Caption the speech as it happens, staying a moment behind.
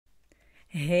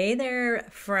Hey there,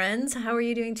 friends. How are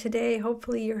you doing today?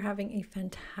 Hopefully, you're having a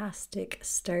fantastic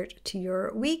start to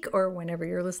your week or whenever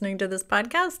you're listening to this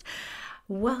podcast.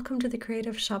 Welcome to the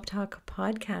Creative Shop Talk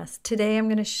podcast. Today, I'm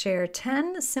going to share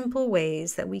 10 simple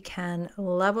ways that we can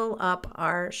level up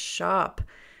our shop.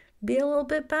 Be a little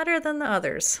bit better than the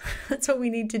others. That's what we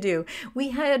need to do.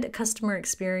 We had customer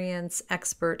experience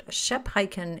expert Shep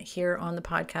Hyken here on the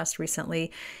podcast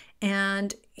recently,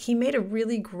 and he made a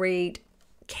really great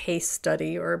case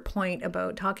study or a point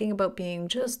about talking about being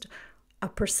just a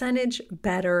percentage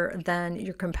better than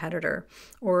your competitor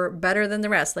or better than the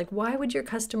rest. Like, why would your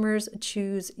customers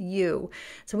choose you?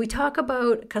 So we talk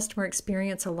about customer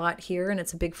experience a lot here, and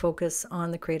it's a big focus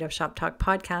on the Creative Shop Talk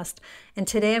podcast. And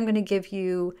today I'm going to give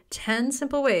you 10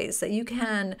 simple ways that you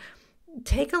can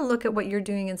take a look at what you're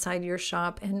doing inside your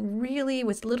shop and really,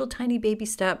 with little tiny baby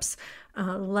steps,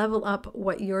 level up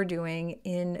what you're doing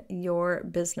in your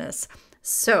business.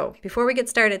 So before we get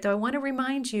started, though, I want to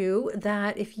remind you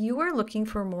that if you are looking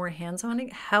for more hands-on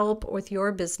help with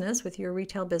your business, with your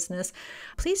retail business,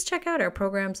 please check out our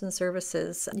programs and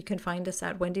services. You can find us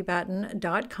at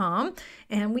wendybatten.com,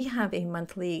 and we have a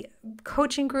monthly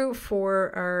coaching group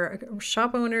for our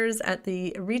shop owners at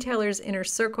the Retailers Inner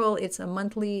Circle. It's a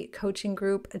monthly coaching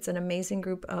group. It's an amazing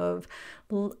group of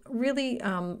really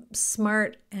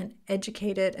smart and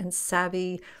educated and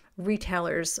savvy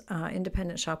retailers,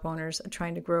 independent shop owners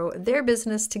trying to grow their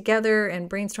business together and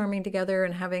brainstorming together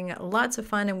and having lots of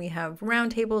fun. And we have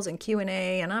roundtables and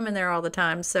Q&A, and I'm in there all the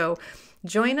time. So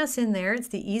join us in there. It's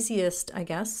the easiest, I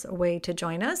guess, way to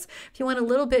join us. If you want a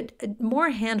little bit more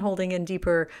hand-holding and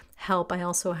deeper help, I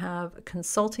also have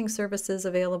consulting services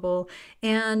available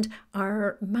and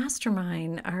our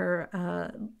mastermind,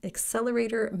 our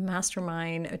accelerator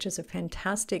mastermind, which is a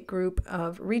fantastic group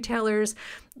of retailers,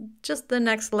 just the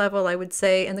next level, I would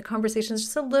say. And the conversation is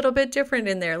just a little bit different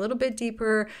in there, a little bit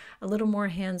deeper, a little more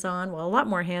hands-on, well, a lot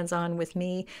more hands-on with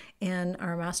me and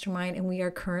our mastermind. And we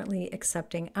are currently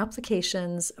accepting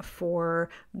applications for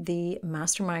the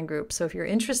mastermind group. So if you're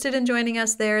interested in joining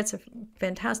us there, it's a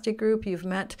fantastic group. You've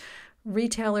met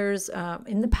retailers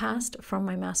in the past from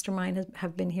my mastermind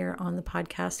have been here on the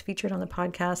podcast, featured on the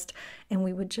podcast, and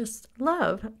we would just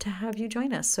love to have you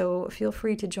join us. So feel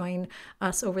free to join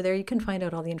us over there. You can find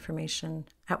out all the information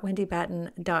at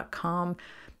wendybatten.com.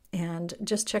 And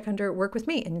just check under Work With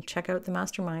Me and check out the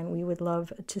mastermind. We would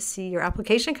love to see your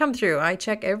application come through. I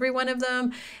check every one of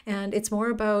them, and it's more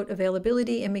about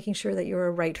availability and making sure that you're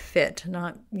a right fit.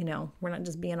 Not, we're not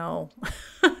just being all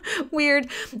weird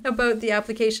about the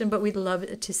application, but we'd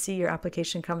love to see your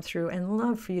application come through and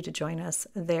love for you to join us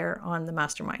there on the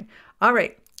mastermind. All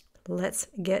right, let's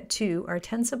get to our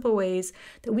 10 simple ways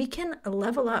that we can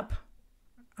level up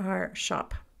our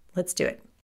shop. Let's do it.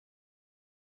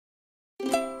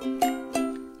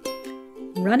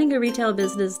 Running a retail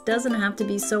business doesn't have to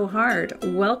be so hard.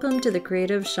 Welcome to the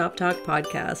Creative Shop Talk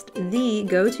podcast, the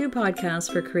go-to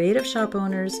podcast for creative shop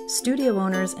owners, studio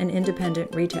owners, and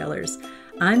independent retailers.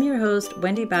 I'm your host,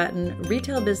 Wendy Batten,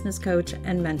 retail business coach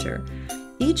and mentor.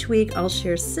 Each week, I'll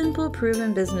share simple,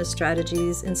 proven business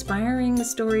strategies, inspiring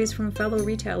stories from fellow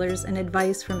retailers, and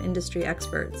advice from industry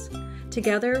experts.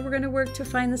 Together, we're going to work to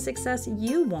find the success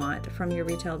you want from your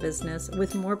retail business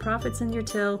with more profits in your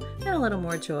till and a little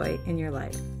more joy in your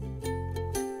life.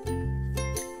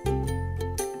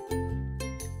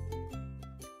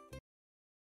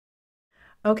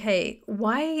 Okay,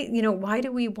 why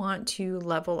do we want to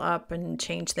level up and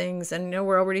change things? And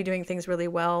we're already doing things really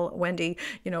well. Wendy,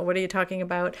 what are you talking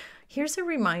about? Here's a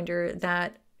reminder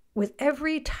that with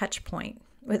every touch point,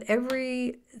 with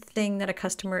everything that a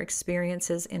customer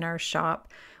experiences in our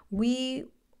shop, we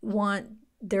want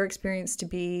their experience to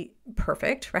be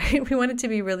perfect, right? We want it to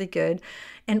be really good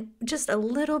and just a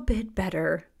little bit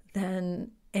better than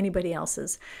anybody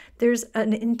else's. There's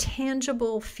an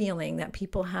intangible feeling that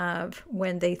people have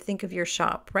when they think of your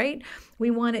shop, right?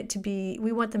 We want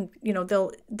them,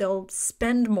 they'll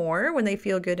spend more when they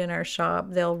feel good in our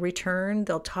shop. They'll return,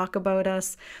 they'll talk about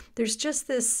us. There's just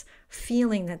this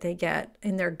feeling that they get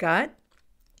in their gut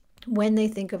when they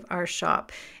think of our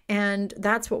shop. And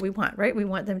that's what we want, right? We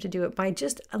want them to do it by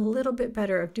just a little bit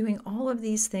better, of doing all of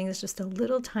these things just a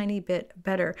little tiny bit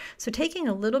better. So taking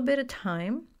a little bit of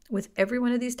time with every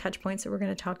one of these touch points that we're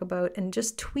going to talk about and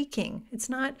just tweaking. It's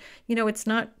not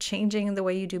changing the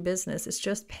way you do business. It's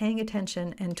just paying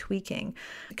attention and tweaking,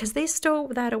 because they stow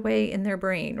that away in their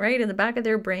brain, right? In the back of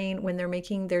their brain when they're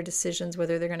making their decisions,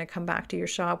 whether they're going to come back to your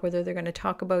shop, whether they're going to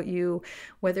talk about you,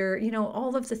 whether,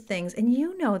 all of the things. And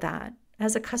that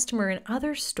as a customer in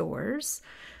other stores,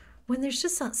 when there's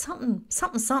just something,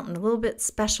 a little bit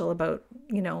special about,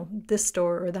 this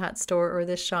store or that store or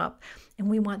this shop. And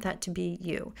we want that to be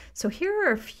you. So here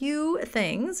are a few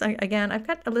things. Again, I've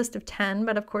got a list of 10,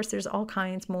 but of course there's all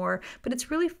kinds more, but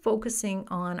it's really focusing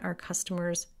on our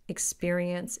customers'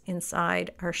 experience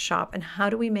inside our shop and how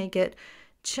do we make it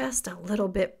just a little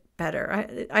bit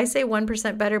better. I say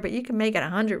 1% better, but you can make it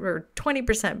 100 or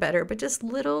 20% better, but just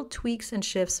little tweaks and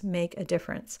shifts make a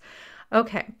difference.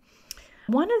 Okay.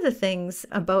 One of the things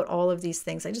about all of these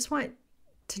things, I just want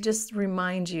to just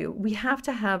remind you, we have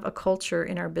to have a culture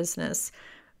in our business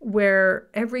where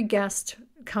every guest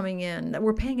coming in, that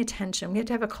we're paying attention. We have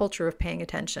to have a culture of paying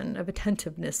attention, of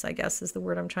attentiveness, I guess is the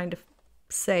word I'm trying to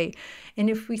say. And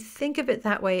if we think of it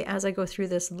that way, as I go through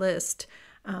this list,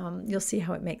 you'll see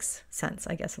how it makes sense,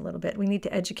 I guess, a little bit. We need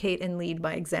to educate and lead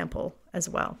by example as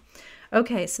well.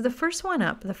 Okay, so the first one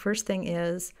up, the first thing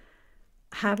is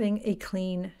having a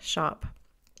clean shop.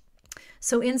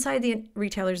 So inside the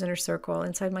retailer's inner circle,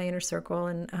 inside my inner circle,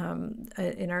 and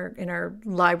in our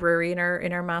library, in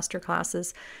our master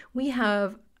classes, we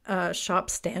have a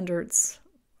shop standards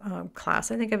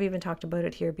class. I think I've even talked about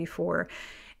it here before.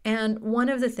 And one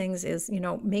of the things is,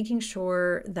 making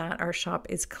sure that our shop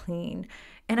is clean.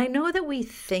 And I know that we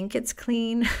think it's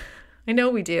clean. I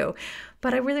know we do,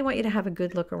 but I really want you to have a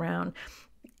good look around.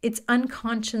 It's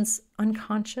unconscious.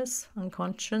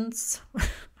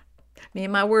 Me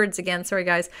and my words again. Sorry,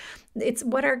 guys. It's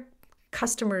what our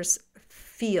customers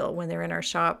feel when they're in our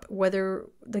shop, whether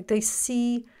like they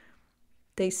see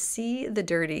the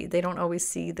dirty, they don't always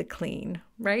see the clean,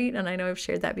 right? And I know I've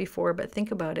shared that before, but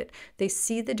think about it. They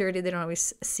see the dirty, they don't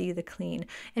always see the clean.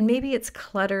 And maybe it's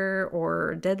clutter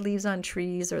or dead leaves on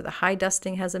trees, or the high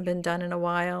dusting hasn't been done in a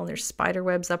while and there's spider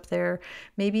webs up there.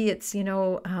 Maybe it's,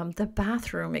 the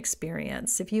bathroom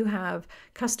experience. If you have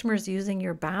customers using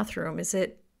your bathroom, is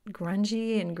it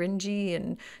grungy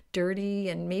and dirty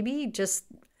and maybe just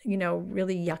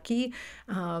really yucky,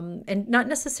 and not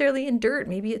necessarily in dirt.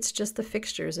 Maybe it's just the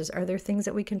fixtures. Are there things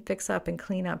that we can fix up and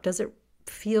clean up? Does it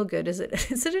feel good? Is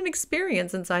it an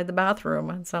experience inside the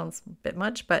bathroom? It sounds a bit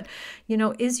much, but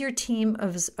is your team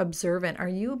observant? Are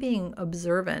you being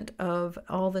observant of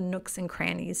all the nooks and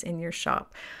crannies in your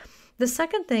shop? The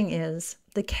second thing is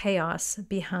the chaos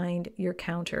behind your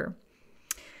counter.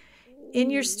 In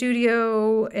your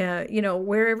studio,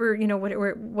 wherever,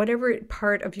 whatever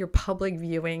part of your public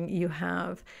viewing you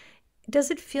have,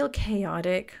 does it feel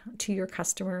chaotic to your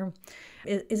customer?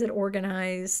 Is it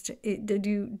organized?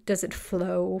 Does it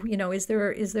flow? Is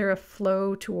there a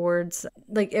flow towards,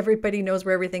 like, everybody knows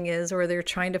where everything is, or they're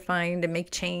trying to find and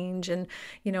make change, and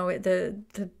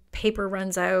the paper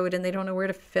runs out and they don't know where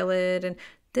to fill it. And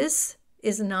this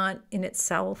is not in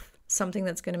itself something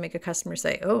that's going to make a customer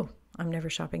say, "Oh, I'm never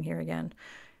shopping here again."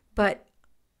 But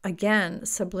again,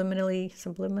 subliminally,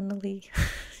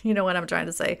 you know what I'm trying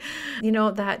to say,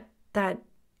 that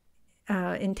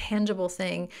intangible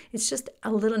thing. It's just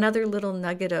another little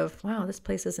nugget of, wow, this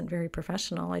place isn't very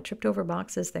professional. I tripped over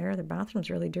boxes there. The bathroom's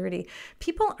really dirty.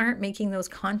 People aren't making those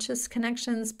conscious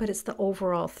connections, but it's the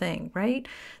overall thing, right?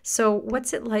 So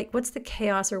what's it like? What's the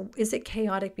chaos? Or is it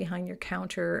chaotic behind your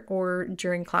counter or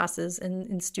during classes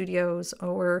in studios?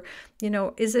 Or,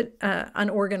 is it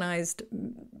unorganized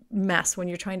mess when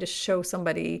you're trying to show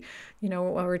somebody,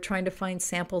 or trying to find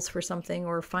samples for something,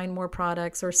 or find more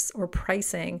products, or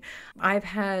pricing? I've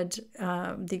had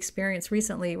the experience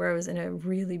recently where I was in a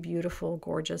really beautiful,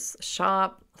 gorgeous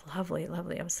shop. Lovely.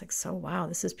 I was like, so wow,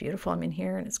 this is beautiful. I'm in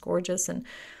here and it's gorgeous. And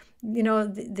the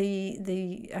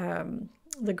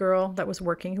girl that was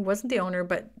working, who wasn't the owner,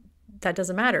 but that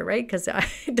doesn't matter, right? Because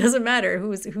it doesn't matter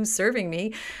who's serving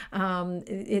me.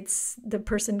 It's the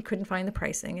person couldn't find the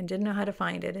pricing and didn't know how to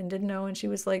find it and didn't know. And she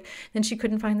was like, then she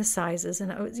couldn't find the sizes.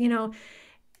 And I was,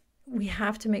 we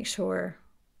have to make sure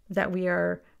that we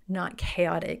are not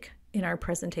chaotic in our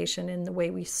presentation, in the way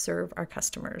we serve our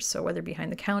customers. So whether behind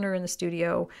the counter, in the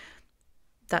studio,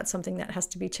 that's something that has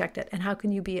to be checked at. And how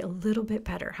can you be a little bit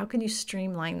better? How can you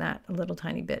streamline that a little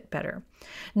tiny bit better?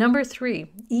 Number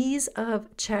 3, ease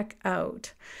of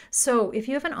checkout. So if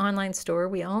you have an online store,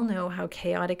 we all know how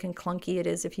chaotic and clunky it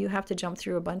is if you have to jump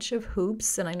through a bunch of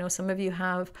hoops. And I know some of you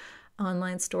have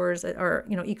online stores or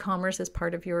e-commerce as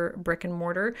part of your brick and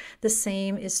mortar. The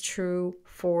same is true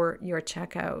for your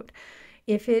checkout.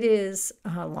 If it is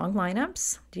long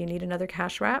lineups, do you need another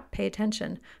cash wrap? Pay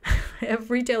attention. I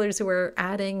have retailers who are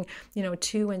adding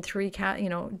 2 and 3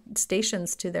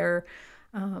 stations to their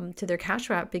cash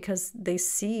wrap because they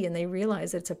see and they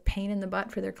realize it's a pain in the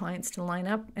butt for their clients to line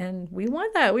up, and we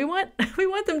want that. We want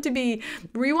them to be.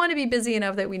 We want to be busy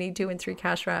enough that we need 2 and 3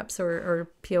 cash wraps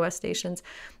or POS stations.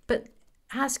 But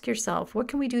Ask yourself, what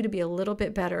can we do to be a little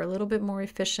bit better, a little bit more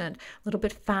efficient, a little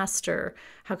bit faster?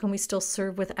 How can we still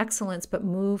serve with excellence, but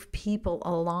move people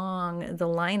along the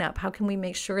lineup? How can we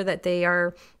make sure that they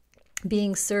are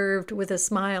being served with a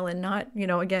smile and not,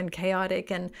 again,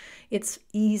 chaotic and it's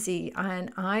easy?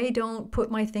 And I don't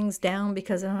put my things down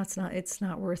because it's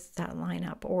not worth that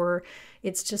lineup, or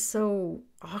it's just so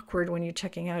awkward when you're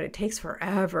checking out. It takes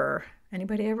forever.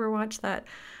 Anybody ever watch that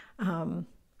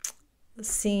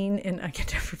scene in, I can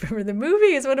never remember the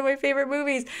movie, it's one of my favorite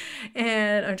movies,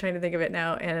 and I'm trying to think of it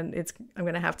now, and I'm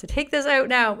going to have to take this out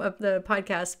now of the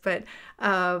podcast, but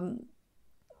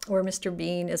where Mr.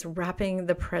 Bean is wrapping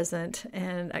the present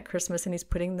and at Christmas, and he's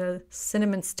putting the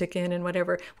cinnamon stick in and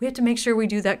whatever. We have to make sure we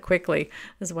do that quickly,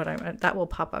 is what that will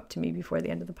pop up to me before the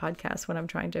end of the podcast when I'm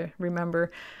trying to remember.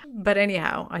 But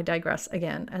anyhow, I digress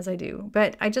again, as I do.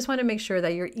 But I just want to make sure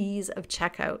that your ease of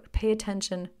checkout, pay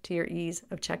attention to your ease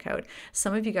of checkout.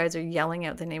 Some of you guys are yelling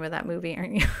out the name of that movie,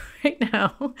 aren't you, right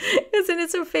now?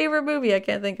 It's a favorite movie I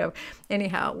can't think of.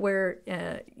 Anyhow, where,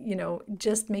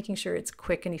 just making sure it's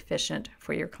quick and efficient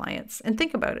for your clients. And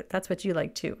think about it. That's what you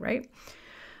like too, right?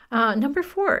 Number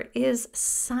 4 is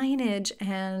signage,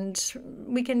 and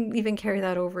we can even carry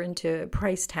that over into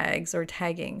price tags or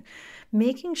tagging.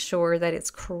 Making sure that it's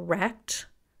correct,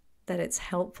 that it's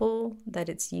helpful, that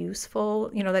it's useful,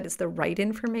 that it's the right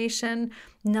information.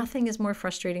 Nothing is more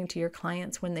frustrating to your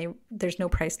clients when there's no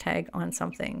price tag on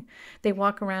something. They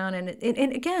walk around and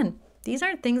again, these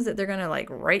aren't things that they're going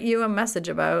to write you a message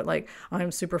about, like, I'm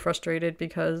super frustrated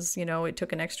because, it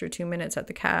took an extra 2 minutes at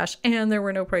the cash and there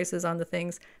were no prices on the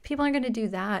things. People aren't going to do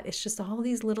that. It's just all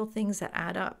these little things that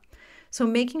add up. So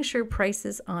making sure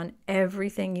prices on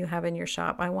everything you have in your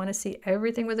shop. I want to see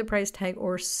everything with a price tag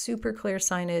or super clear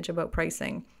signage about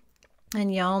pricing.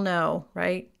 And y'all know,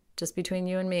 right? Just between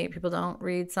you and me, people don't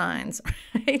read signs,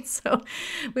 right? So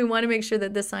we want to make sure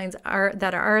that the signs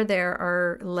that are there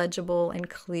are legible and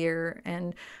clear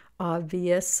and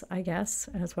obvious, I guess,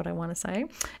 is what I want to say,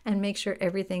 and make sure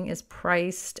everything is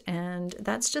priced. And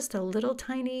that's just a little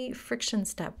tiny friction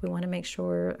step. We want to make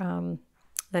sure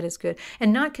that is good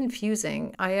and not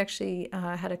confusing. I actually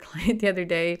had a client the other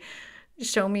day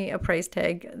show me a price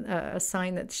tag, a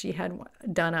sign that she had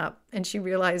done up, and she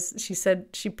realized, she said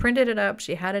she printed it up,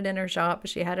 she had it in her shop,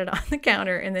 she had it on the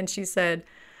counter, and then she said,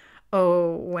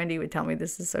 oh, Wendy would tell me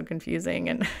this is so confusing,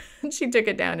 and she took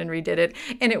it down and redid it,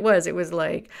 and it was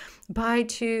like buy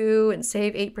 2 and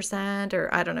save 8%, or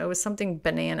I don't know, it was something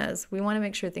bananas. We want to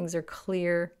make sure things are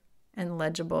clear and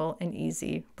legible and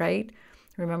easy, right?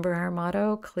 Remember our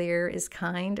motto, clear is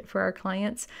kind, for our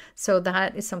clients. So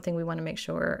that is something we want to make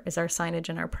sure is our signage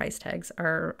and our price tags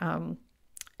are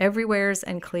everywheres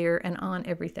and clear and on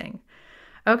everything.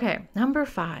 Okay, number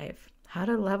 5, how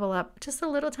to level up just a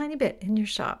little tiny bit in your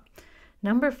shop.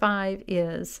 Number 5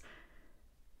 is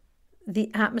the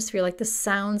atmosphere, like the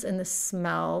sounds and the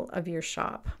smell of your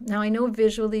shop. Now, I know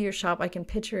visually your shop, I can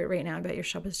picture it right now. I bet your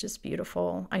shop is just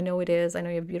beautiful. I know it is. I know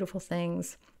you have beautiful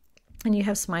things. And you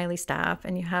have smiley staff,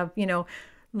 and you have,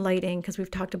 lighting, because we've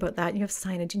talked about that. And you have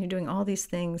signage, and you're doing all these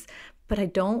things.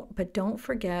 But don't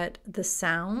forget the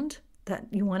sound, that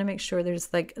you want to make sure there's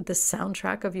the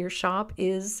soundtrack of your shop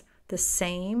is the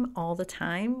same all the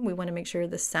time. We want to make sure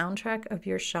the soundtrack of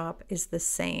your shop is the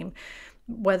same,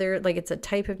 whether it's a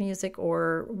type of music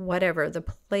or whatever. The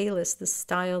playlist, the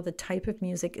style, the type of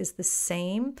music is the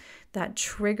same. That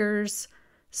triggers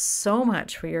so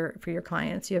much for your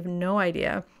clients. You have no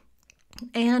idea.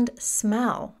 And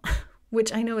smell,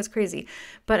 which I know is crazy,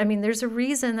 but I mean, there's a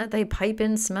reason that they pipe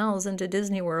in smells into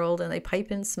Disney World and they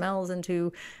pipe in smells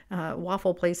into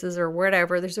waffle places or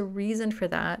whatever. There's a reason for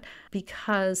that,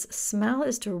 because smell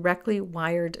is directly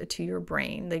wired to your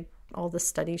brain. All the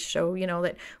studies show,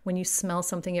 that when you smell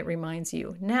something, it reminds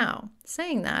you. Now,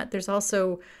 saying that, there's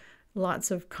also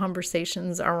lots of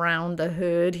conversations around the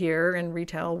hood here in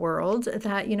retail world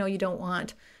that, you don't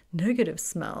want negative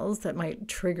smells that might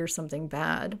trigger something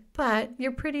bad, but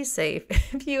you're pretty safe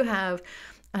if you have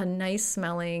a nice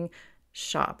smelling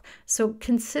shop. So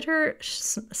consider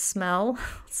smell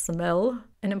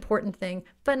an important thing,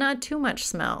 but not too much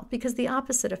smell, because the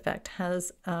opposite effect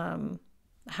has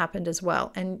happened as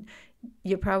well. And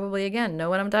you probably, again, know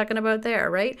what I'm talking about there,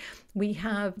 right? We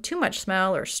have too much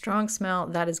smell or strong smell,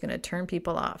 that is going to turn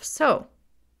people off. So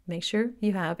make sure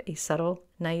you have a subtle,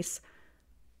 nice,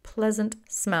 pleasant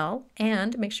smell,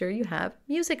 and make sure you have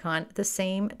music on, the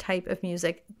same type of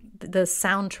music, the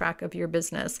soundtrack of your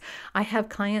business. I've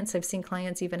seen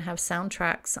clients even have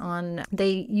soundtracks on,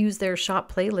 they use their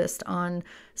shop playlist on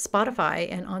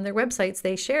Spotify, and on their websites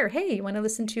they share, hey, you want to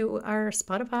listen to our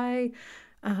Spotify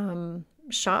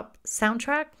shop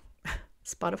soundtrack?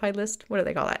 Spotify list. What do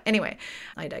they call that? Anyway,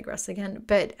 I digress again.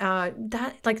 But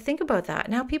think about that.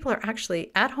 Now people are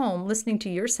actually at home listening to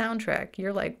your soundtrack.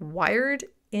 You're like wired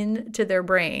into their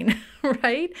brain,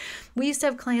 right? We used to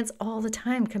have clients all the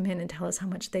time come in and tell us how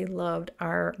much they loved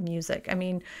our music. I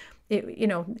mean,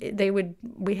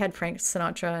 we had Frank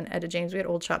Sinatra and Etta James. We had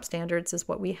old shop standards is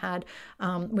what we had,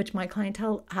 which my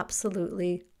clientele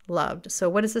absolutely loved. So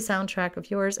what is the soundtrack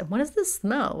of yours? And what is the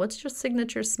smell? What's your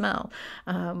signature smell?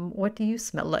 What do you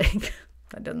smell like?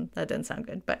 That didn't sound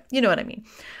good, but you know what I mean.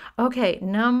 Okay,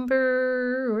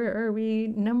 where are we?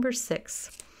 Number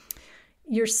 6.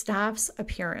 Your staff's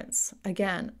appearance.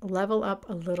 Again, level up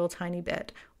a little tiny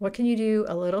bit. What can you do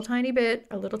a little tiny bit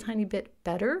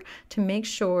better to make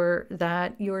sure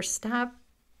that your staff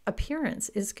appearance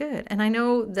is good? And I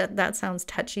know that sounds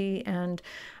touchy,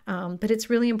 but it's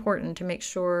really important to make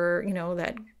sure,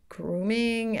 that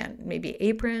grooming and maybe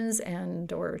aprons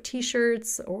or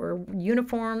t-shirts or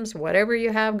uniforms, whatever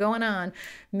you have going on,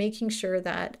 making sure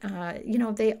that,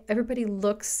 everybody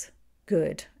looks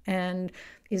good and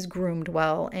is groomed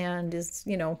well and is,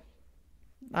 I'm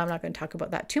not going to talk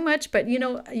about that too much, but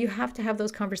you have to have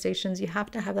those conversations. You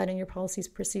have to have that in your policies,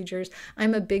 procedures.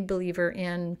 I'm a big believer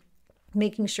in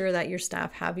making sure that your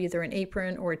staff have either an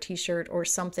apron or a t-shirt or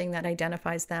something that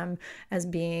identifies them as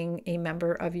being a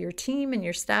member of your team and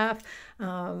your staff.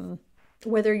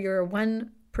 Whether you're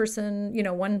one person,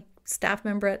 one staff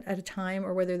member at a time,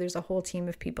 or whether there's a whole team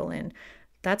of people in.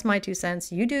 That's my 2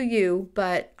 cents. You do you,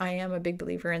 but I am a big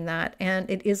believer in that. And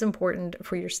it is important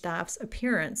for your staff's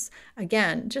appearance.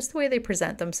 Again, just the way they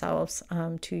present themselves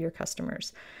to your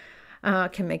customers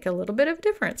can make a little bit of a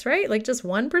difference, right? Like just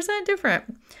 1%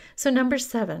 different. So number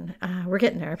 7, we're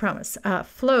getting there, I promise.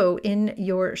 Flow in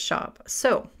your shop.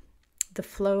 So the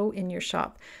flow in your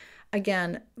shop.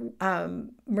 Again,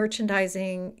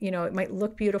 merchandising, it might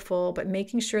look beautiful, but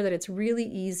making sure that it's really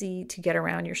easy to get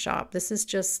around your shop. This is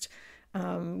just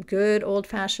good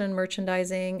old-fashioned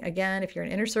merchandising. Again, if you're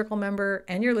an Inner Circle member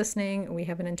and you're listening, we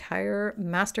have an entire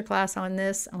masterclass on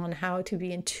this, on how to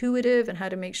be intuitive and how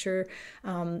to make sure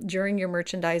during your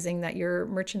merchandising that you're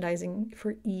merchandising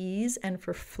for ease and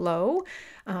for flow.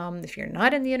 If you're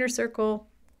not in the Inner Circle,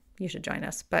 you should join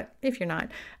us. But if you're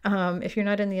not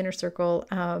in the Inner Circle,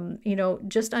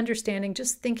 just understanding,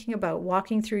 just thinking about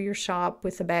walking through your shop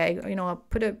with a bag,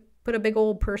 put a big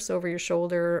old purse over your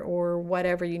shoulder or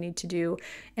whatever you need to do.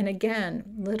 And again,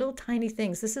 little tiny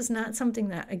things. This is not something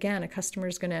that, again, a customer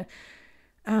is going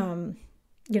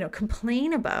to,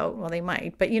 complain about. Well, they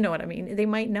might, but you know what I mean? They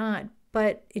might not,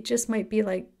 but it just might be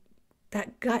like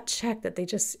that gut check that they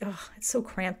just, it's so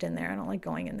cramped in there. I don't like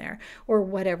going in there, or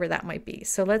whatever that might be.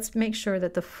 So let's make sure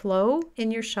that the flow in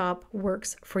your shop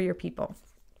works for your people.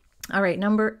 All right,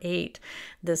 number 8.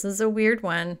 This is a weird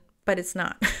one, but it's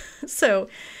not. So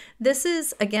this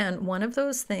is, again, one of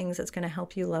those things that's going to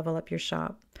help you level up your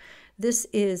shop. This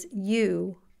is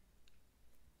you,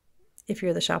 if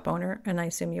you're the shop owner, and I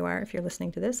assume you are if you're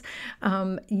listening to this,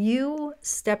 you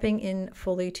stepping in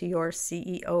fully to your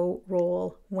CEO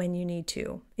role when you need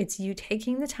to. It's you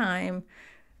taking the time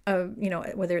of,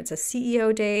 whether it's a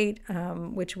CEO date,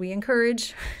 which we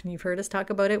encourage, you've heard us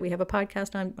talk about it. We have a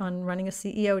podcast on running a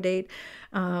CEO date,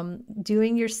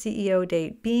 doing your CEO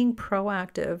date, being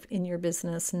proactive in your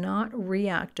business, not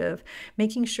reactive,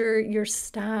 making sure your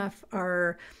staff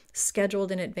are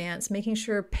scheduled in advance, making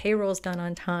sure payroll's done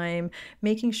on time,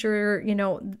 making sure,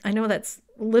 I know that's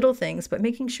little things, but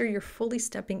making sure you're fully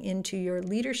stepping into your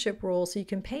leadership role so you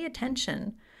can pay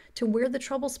attention to where the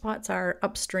trouble spots are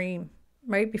upstream,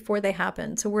 right before they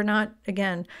happen. So we're not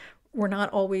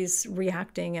always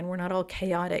reacting and we're not all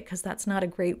chaotic, because that's not a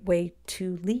great way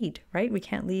to lead, right? We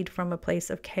can't lead from a place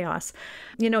of chaos.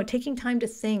 Taking time to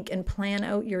think and plan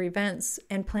out your events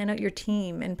and plan out your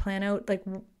team and plan out like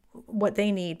what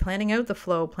they need, planning out the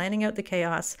flow, planning out the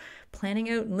chaos,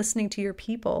 planning out and listening to your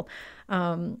people,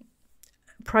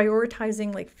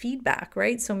 prioritizing like feedback,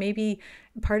 right? So maybe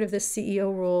part of this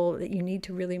CEO role that you need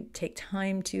to really take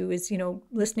time to is,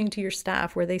 listening to your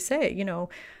staff where they say,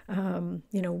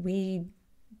 we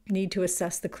need to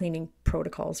assess the cleaning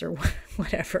protocols or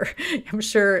whatever. I'm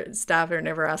sure staff are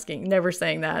never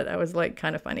saying that. That was like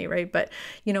kind of funny, right? But,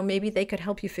 maybe they could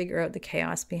help you figure out the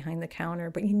chaos behind the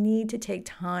counter, but you need to take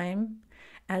time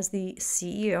as the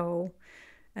CEO,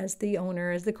 as the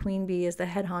owner, as the queen bee, as the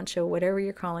head honcho, whatever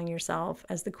you're calling yourself,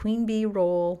 as the queen bee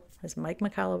role, as Mike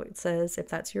McCalloway says, if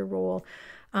that's your role,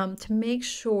 to make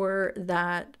sure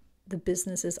that the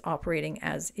business is operating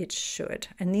as it should.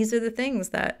 And these are the things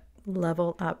that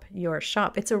level up your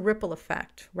shop. It's a ripple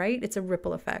effect, right? It's a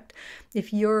ripple effect.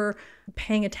 If you're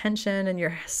paying attention and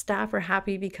your staff are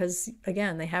happy because,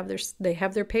 again, they have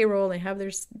their payroll,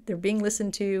 they're being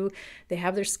listened to, they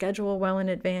have their schedule well in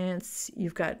advance,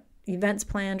 you've got events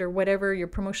planned or whatever, your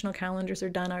promotional calendars are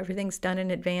done, everything's done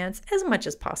in advance as much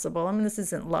as possible. I mean, this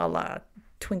isn't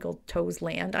twinkle toes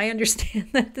land. I understand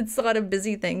that it's a lot of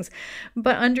busy things,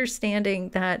 but understanding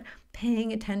that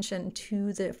paying attention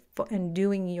to and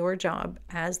doing your job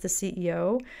as the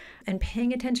CEO and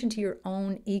paying attention to your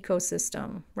own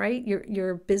ecosystem, right?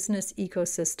 Your business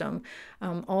ecosystem,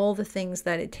 all the things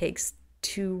that it takes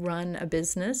to run a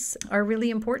business are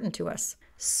really important to us.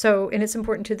 So, and it's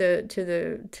important to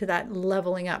that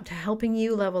leveling up, to helping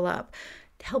you level up,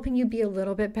 helping you be a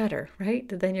little bit better, right,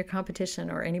 than your competition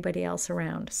or anybody else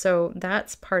around. So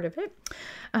that's part of it.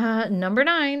 Number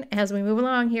 9, as we move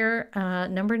along here,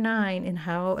 number 9 in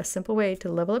how a simple way to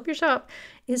level up your shop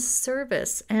is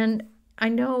service. And I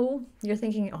know you're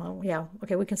thinking, oh yeah,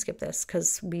 okay, we can skip this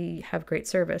because we have great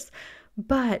service.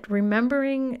 But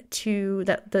remembering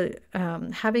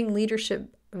having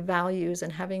leadership values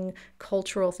and having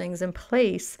cultural things in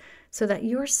place so that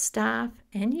your staff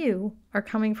and you are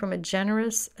coming from a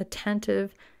generous,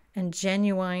 attentive, and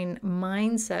genuine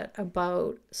mindset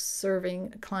about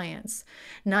serving clients,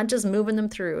 not just moving them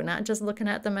through, not just looking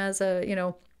at them as a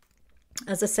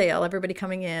sale, everybody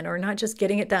coming in, or not just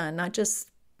getting it done, not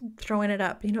just throwing it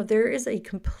up. There is a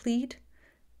complete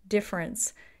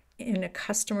difference in a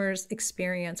customer's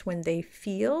experience when they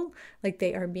feel like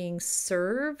they are being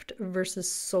served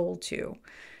versus sold to.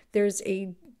 There's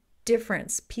a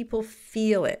difference. People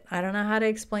feel it. I don't know how to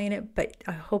explain it, but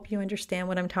I hope you understand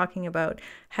what I'm talking about.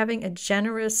 Having a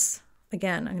generous,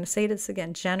 again, I'm going to say this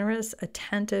again, generous,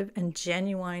 attentive, and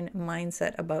genuine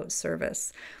mindset about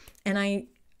service. And I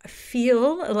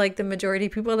feel like the majority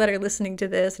of people that are listening to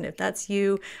this, and if that's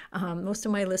you, most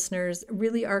of my listeners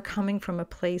really are coming from a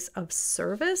place of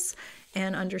service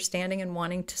and understanding and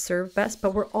wanting to serve best.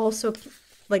 But we're also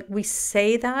like, we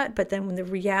say that, but then when the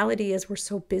reality is we're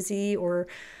so busy, or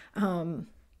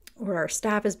our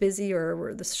staff is busy,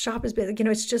 or the shop is busy,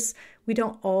 it's just, we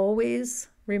don't always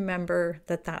remember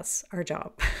that that's our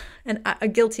job. And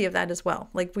I'm guilty of that as well.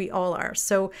 Like, we all are.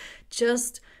 So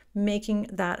just making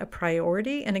that a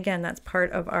priority. And again, that's part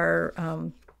of our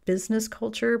business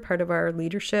culture, part of our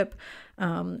leadership,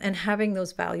 and having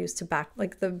those values to back,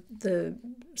 like the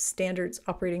standards,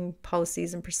 operating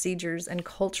policies and procedures and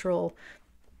cultural,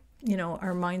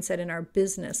 our mindset in our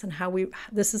business and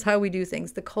this is how we do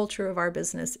things. The culture of our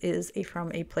business is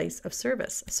from a place of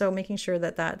service. So making sure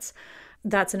that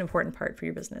that's an important part for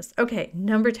your business. Okay,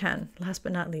 number 10, last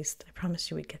but not least, I promised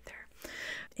you we'd get there.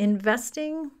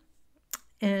 Investing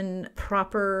in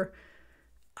proper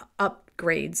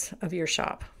upgrades of your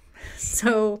shop.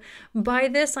 So by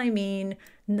this, I mean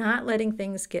not letting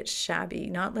things get shabby,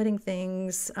 not letting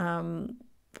things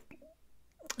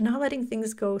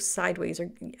go sideways.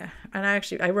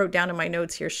 I wrote down in my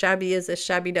notes here, shabby is as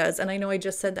shabby does. And I know I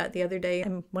just said that the other day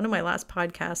in one of my last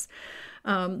podcasts.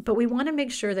 But we want to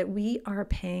make sure that we are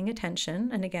paying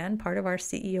attention. And again, part of our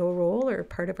CEO role or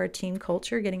part of our team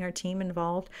culture, getting our team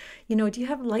involved. Do you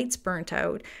have lights burnt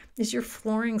out? Is your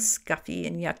flooring scuffy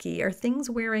and yucky? Are things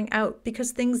wearing out?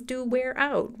 Because things do wear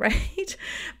out, right?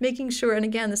 Making sure, and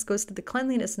again, this goes to the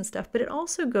cleanliness and stuff, but it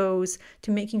also goes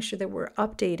to making sure that we're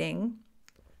updating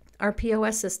our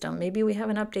POS system. Maybe we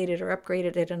haven't updated or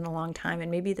upgraded it in a long time,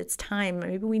 and maybe that's time.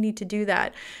 Maybe we need to do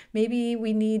that. Maybe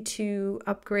we need to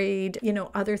upgrade,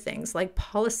 other things like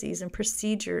policies and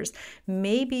procedures.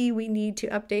 Maybe we need to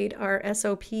update our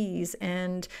SOPs,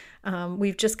 and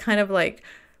we've just kind of like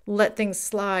let things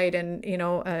slide, and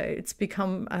it's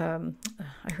become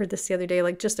I heard this the other day,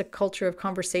 like just a culture of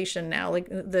conversation now. Like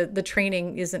the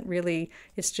training isn't really,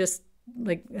 it's just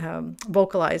like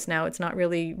vocalized now. It's not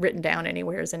really written down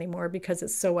anymore because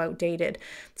it's so outdated.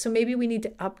 So maybe we need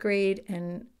to upgrade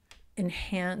and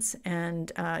enhance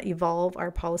and evolve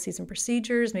our policies and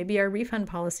procedures. Maybe our refund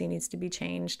policy needs to be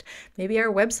changed. Maybe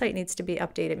our website needs to be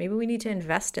updated. Maybe we need to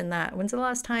invest in that. When's the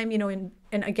last time, and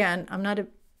again,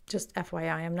 just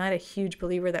FYI, I'm not a huge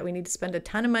believer that we need to spend a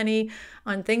ton of money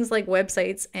on things like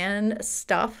websites and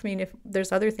stuff. I mean, if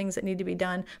there's other things that need to be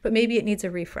done, but maybe it needs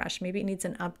a refresh. Maybe it needs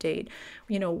an update.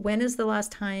 When is the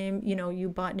last time, you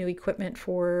bought new equipment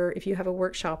for, if you have a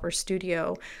workshop or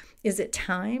studio? Is it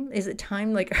time?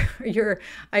 Like,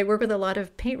 I work with a lot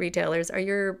of paint retailers. Are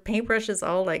your paintbrushes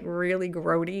all like really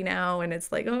grody now? And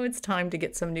it's like, oh, it's time to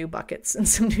get some new buckets and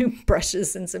some new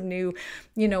brushes and some new,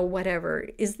 whatever.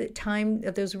 Is it time?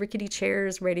 Are those rickety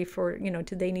chairs ready for,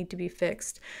 do they need to be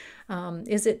fixed?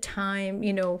 Is it time,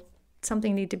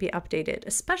 something need to be updated,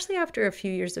 especially after a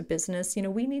few years of business.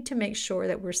 We need to make sure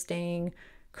that we're staying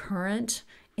current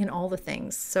in all the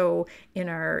things. So in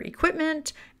our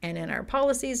equipment and in our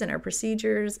policies and our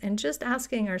procedures, and just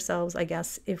asking ourselves, I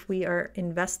guess, if we are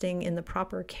investing in the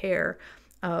proper care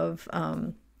of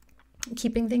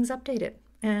keeping things updated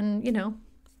and,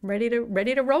 ready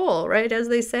to roll, right? As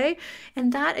they say.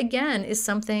 And that, again, is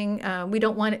something we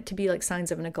don't want it to be like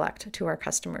signs of neglect to our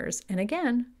customers. And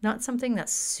again, not something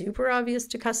that's super obvious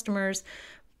to customers,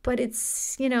 but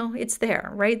it's, it's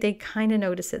there, right? They kind of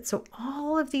notice it. So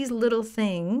all of these little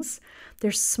things,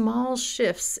 they're small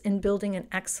shifts in building an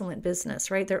excellent business,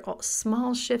 right? They're all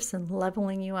small shifts in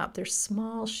leveling you up. They're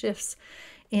small shifts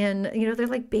in, they're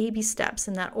like baby steps,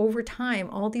 and that over time,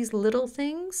 all these little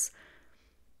things,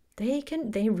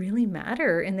 they really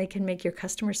matter, and they can make your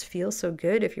customers feel so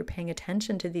good if you're paying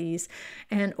attention to these.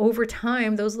 And over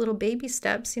time, those little baby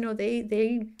steps,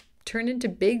 they turn into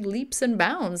big leaps and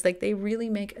bounds. Like, they really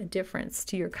make a difference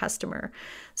to your customer.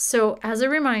 So as a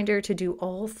reminder to do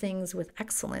all things with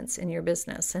excellence in your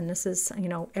business, and this is,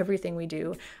 everything we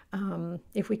do,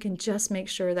 if we can just make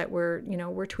sure that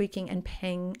we're tweaking and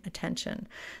paying attention.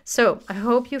 So I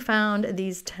hope you found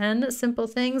these 10 simple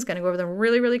things. Going to go over them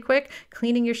really, really quick.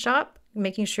 Cleaning your shop,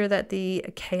 making sure that the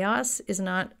chaos is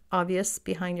not obvious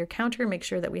behind your counter. Make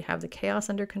sure that we have the chaos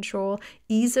under control.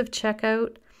 Ease of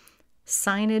checkout,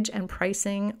 signage and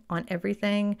pricing on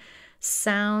everything,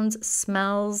 sounds,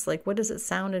 smells, like what does it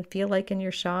sound and feel like in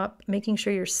your shop, making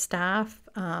sure your staff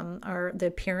the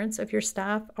appearance of your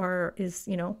staff is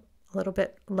a little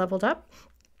bit leveled up,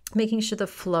 making sure the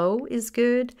flow is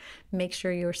good, make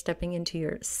sure you're stepping into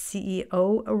your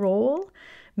CEO role,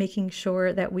 making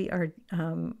sure that we are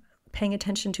paying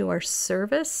attention to our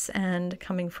service and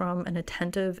coming from an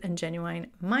attentive and genuine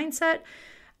mindset.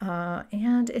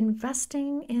 And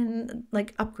investing in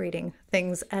like upgrading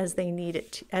things as they need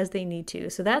to.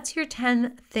 So that's your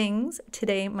 10 things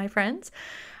today, my friends.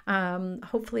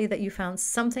 Hopefully that you found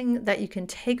something that you can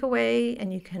take away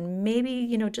and you can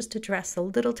maybe, just address a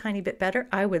little tiny bit better.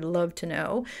 I would love to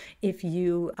know if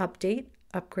you upgrade,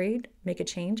 make a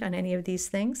change on any of these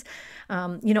things.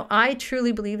 I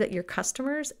truly believe that your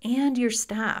customers and your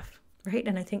staff, right?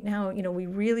 And I think now, we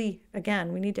really,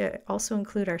 again, we need to also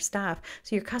include our staff.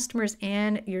 So your customers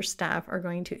and your staff are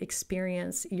going to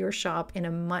experience your shop in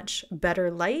a much better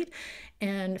light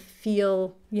and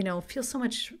feel so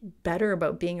much better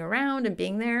about being around and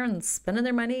being there and spending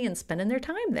their money and spending their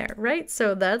time there, right?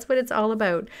 So that's what it's all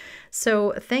about.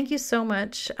 So thank you so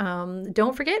much.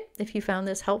 Don't forget, if you found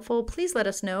this helpful, please let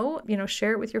us know,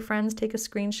 share it with your friends, take a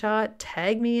screenshot,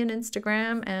 tag me in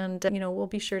Instagram, and, we'll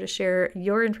be sure to share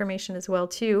your information as well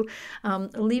too.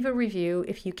 Leave a review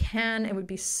if you can. It would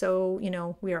be so,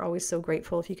 we are always so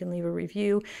grateful if you can leave a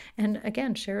review. And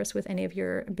again, share us with any of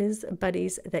your biz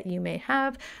buddies that you may have.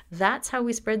 That's how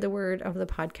we spread the word of the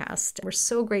podcast. We're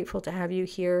so grateful to have you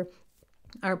here.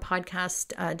 Our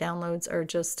podcast downloads are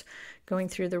just going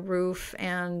through the roof,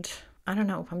 and I don't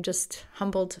know, I'm just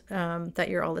humbled that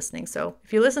you're all listening. So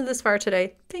if you listened this far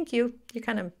today, thank you. You're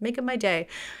kind of making my day.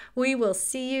 We will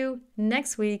see you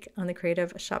next week on the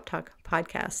Creative Shop Talk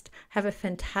podcast. Have a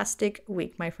fantastic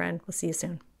week, my friend. We'll see you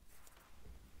soon.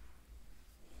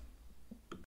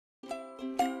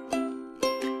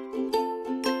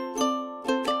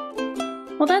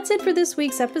 Well, that's it for this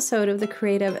week's episode of the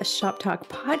Creative Shop Talk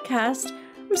podcast.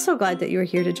 I'm so glad that you're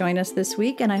here to join us this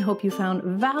week, and I hope you found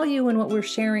value in what we're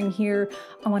sharing here.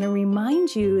 I want to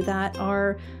remind you that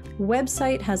our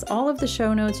website has all of the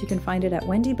show notes. You can find it at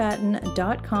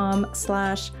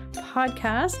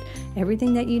wendybatten.com/podcast.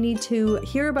 Everything that you need to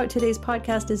hear about today's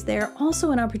podcast is there.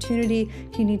 Also an opportunity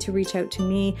if you need to reach out to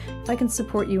me. If I can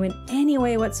support you in any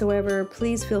way whatsoever,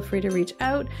 please feel free to reach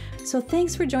out. So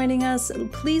thanks for joining us.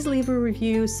 Please leave a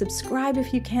review, subscribe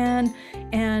if you can,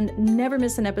 and never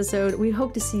miss an episode. We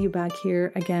hope to see you back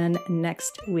here again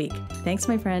next week. Thanks,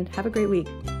 my friend. Have a great week.